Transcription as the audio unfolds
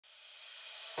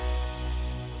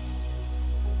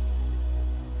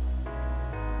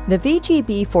The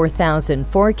VGB-4000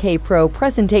 4K Pro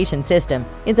presentation system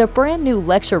is a brand new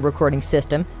lecture recording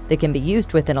system that can be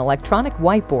used with an electronic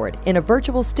whiteboard in a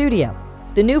virtual studio.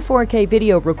 The new 4K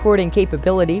video recording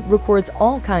capability records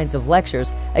all kinds of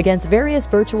lectures against various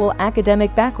virtual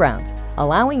academic backgrounds,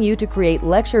 allowing you to create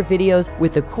lecture videos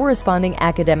with the corresponding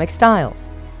academic styles.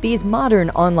 These modern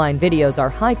online videos are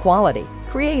high quality,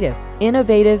 creative,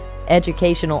 innovative,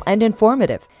 educational, and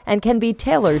informative, and can be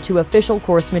tailored to official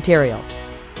course materials.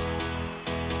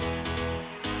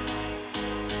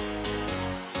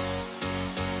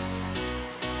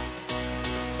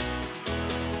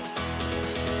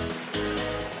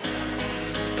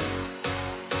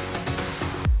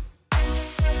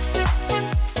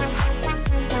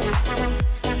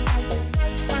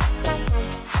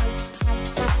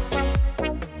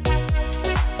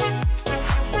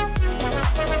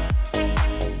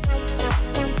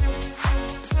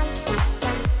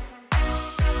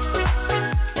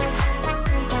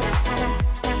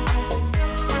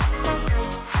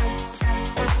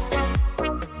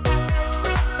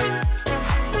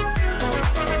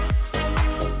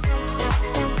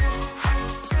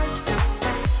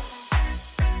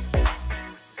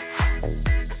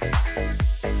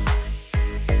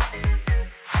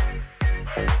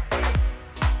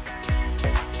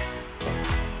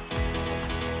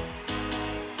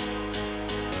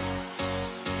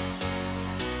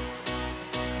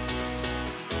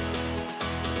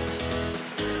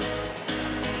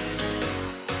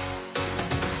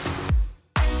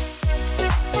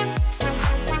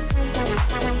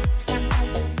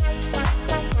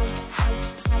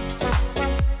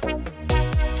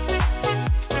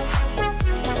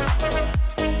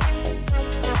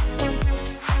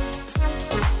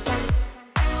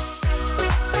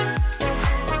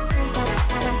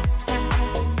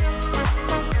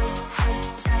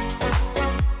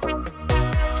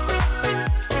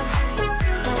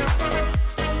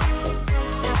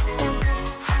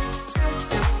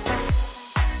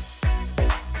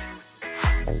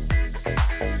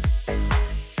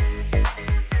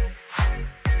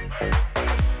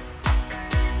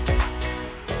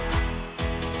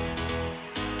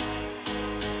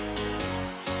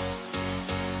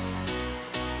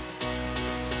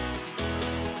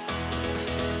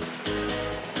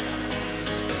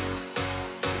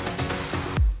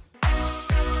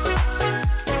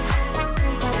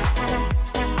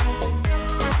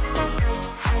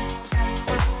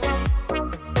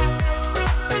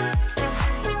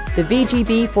 The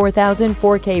VGB-4000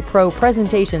 4K Pro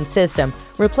presentation system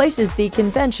replaces the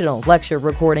conventional lecture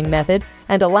recording method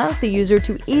and allows the user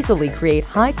to easily create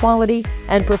high-quality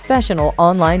and professional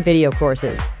online video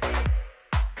courses.